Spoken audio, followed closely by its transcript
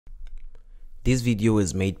This video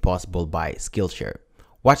is made possible by Skillshare.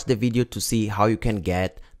 Watch the video to see how you can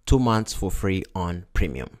get 2 months for free on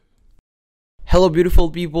premium. Hello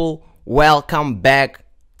beautiful people, welcome back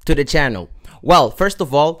to the channel. Well, first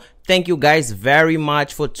of all, thank you guys very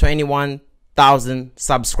much for 21,000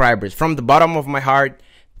 subscribers. From the bottom of my heart,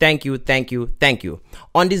 thank you, thank you, thank you.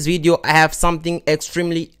 On this video, I have something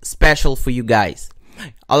extremely special for you guys.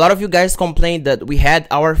 A lot of you guys complained that we had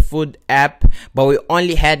our food app, but we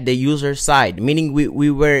only had the user side, meaning we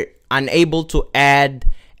were unable to add,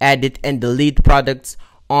 edit, and delete products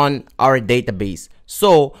on our database.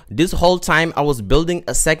 So this whole time I was building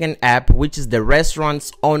a second app, which is the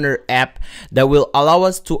restaurant's owner app, that will allow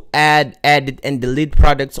us to add, edit, and delete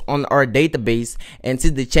products on our database and see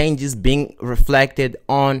the changes being reflected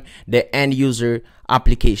on the end user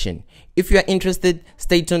application. If you are interested,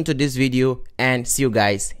 stay tuned to this video and see you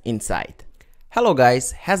guys inside. Hello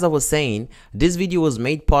guys, as I was saying, this video was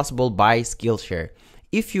made possible by Skillshare.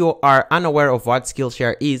 If you are unaware of what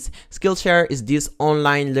Skillshare is this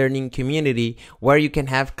online learning community where you can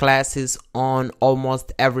have classes on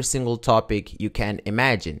almost every single topic you can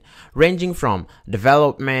imagine, ranging from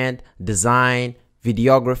development, design,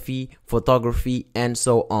 videography, photography, and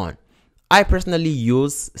so on. I personally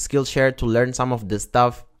use Skillshare to learn some of the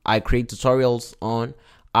stuff I create tutorials on.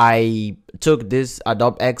 I took this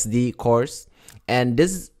Adobe XD course, and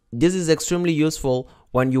this is extremely useful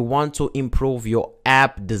when you want to improve your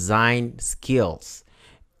app design skills.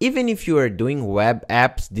 Even if you are doing web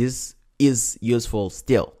apps, this is useful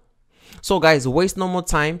still. So guys, waste no more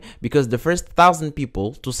time, because the first 1,000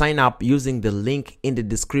 people to sign up using the link in the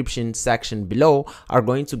description section below are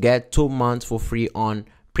going to get 2 months for free on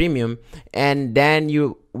premium, and then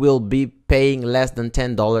you will be paying less than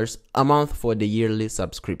 $10 a month for the yearly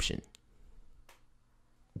subscription.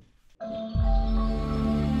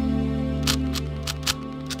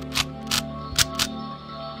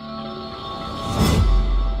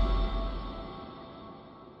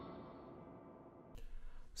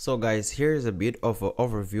 So guys, here's a bit of an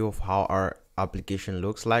overview of how our application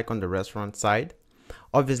looks like on the restaurant side.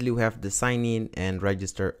 Obviously we have the sign in and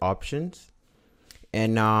register options.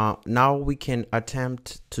 And now we can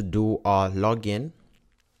attempt to do a login.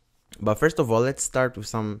 But first of all, let's start with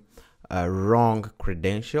some wrong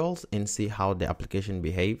credentials and see how the application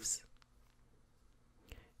behaves.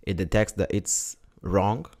 It detects that it's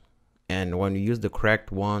wrong, and when we use the correct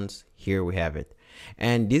ones, here we have it.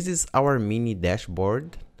 And this is our mini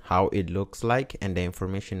dashboard, how it looks like, and the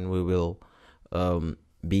information we will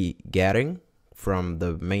be getting from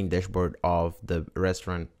the main dashboard of the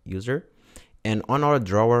restaurant user. And on our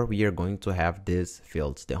drawer, we are going to have these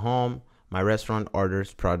fields: the home, my restaurant,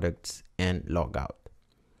 orders, products, and logout.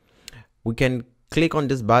 We can click on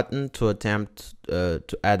this button to attempt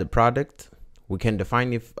to add a product. We can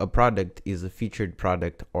define if a product is a featured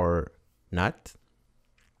product or not,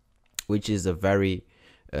 which is a very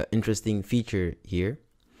interesting feature here.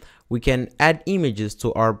 We can add images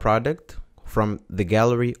to our product from the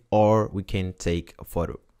gallery, or we can take a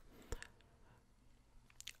photo.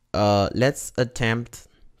 Let's attempt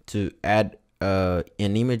to add an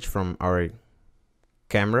image from our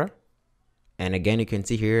camera. And again, you can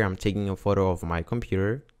see here I'm taking a photo of my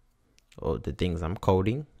computer or the things I'm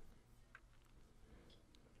coding.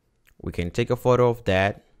 We can take a photo of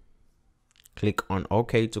that, click on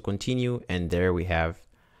OK to continue, and there we have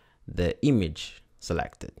the image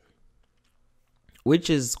selected, which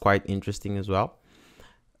is quite interesting as well.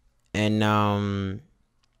 And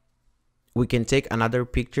we can take another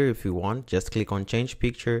picture if you want. Just click on change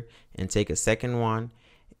picture and take a second one,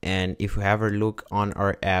 and if you have a look on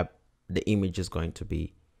our app, the image is going to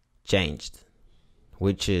be changed,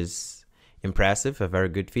 which is impressive, a very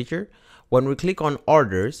good feature. When we click on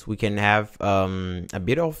orders, we can have a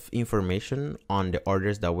bit of information on the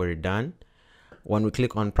orders that were done. When we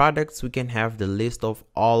click on products, we can have the list of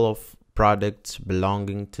all of products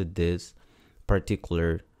belonging to this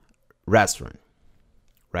particular restaurant,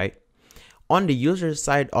 right? On the user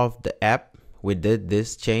side of the app, we did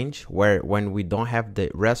this change where when we don't have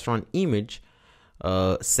the restaurant image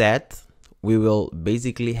set, we will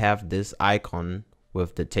basically have this icon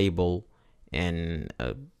with the table and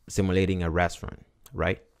simulating a restaurant,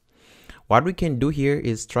 right? What we can do here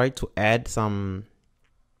is try to add some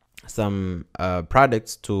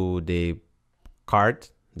products to the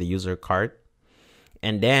cart, the user cart,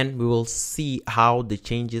 and then we will see how the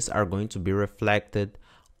changes are going to be reflected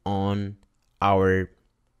on our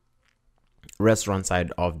restaurant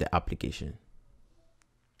side of the application.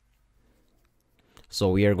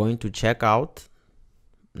 So we are going to check out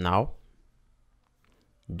now,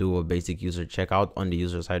 do a basic user checkout on the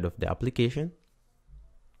user side of the application.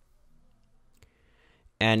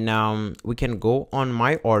 And we can go on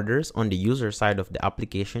my orders on the user side of the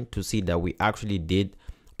application to see that we actually did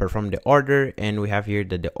perform the order, and we have here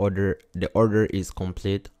that the order is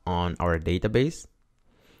complete on our database,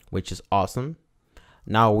 which is awesome.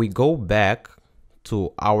 Now we go back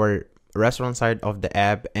to our restaurant side of the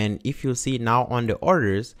app, and if you see now on the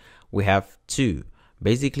orders we have 2,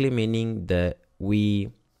 basically meaning that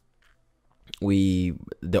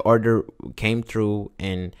the order came through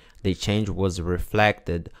and the change was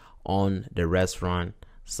reflected on the restaurant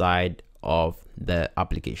side of the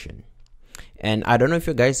application. And I don't know if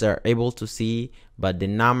you guys are able to see, but the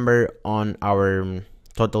number on our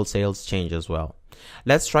total sales change as well.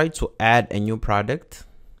 Let's try to add a new product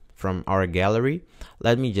from our gallery.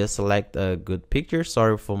 Let me just select a good picture.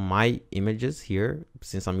 Sorry for my images here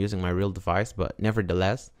since I'm using my real device, but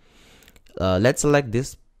nevertheless, let's select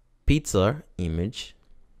this pizza image,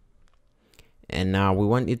 and now we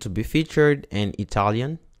want it to be featured in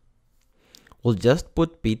Italian. We'll just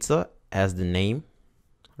put pizza as the name,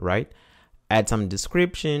 right? Add some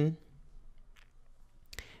description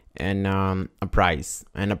and a price,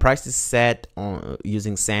 and the price is set on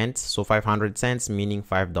using cents, so 500 cents meaning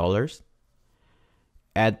 $5.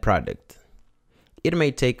 Add product. It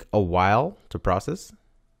may take a while to process.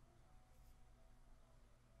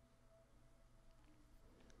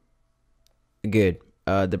 Good.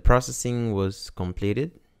 The processing was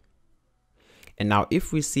completed. And now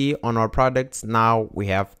if we see on our products, now we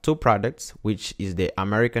have 2 products, which is the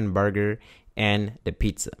American burger and the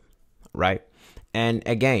pizza, right? And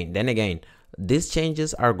again, these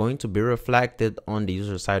changes are going to be reflected on the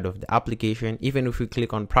user side of the application. Even if we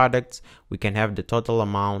click on products, we can have the total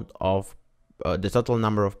amount of the total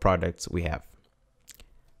number of products we have.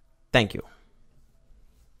 Thank you.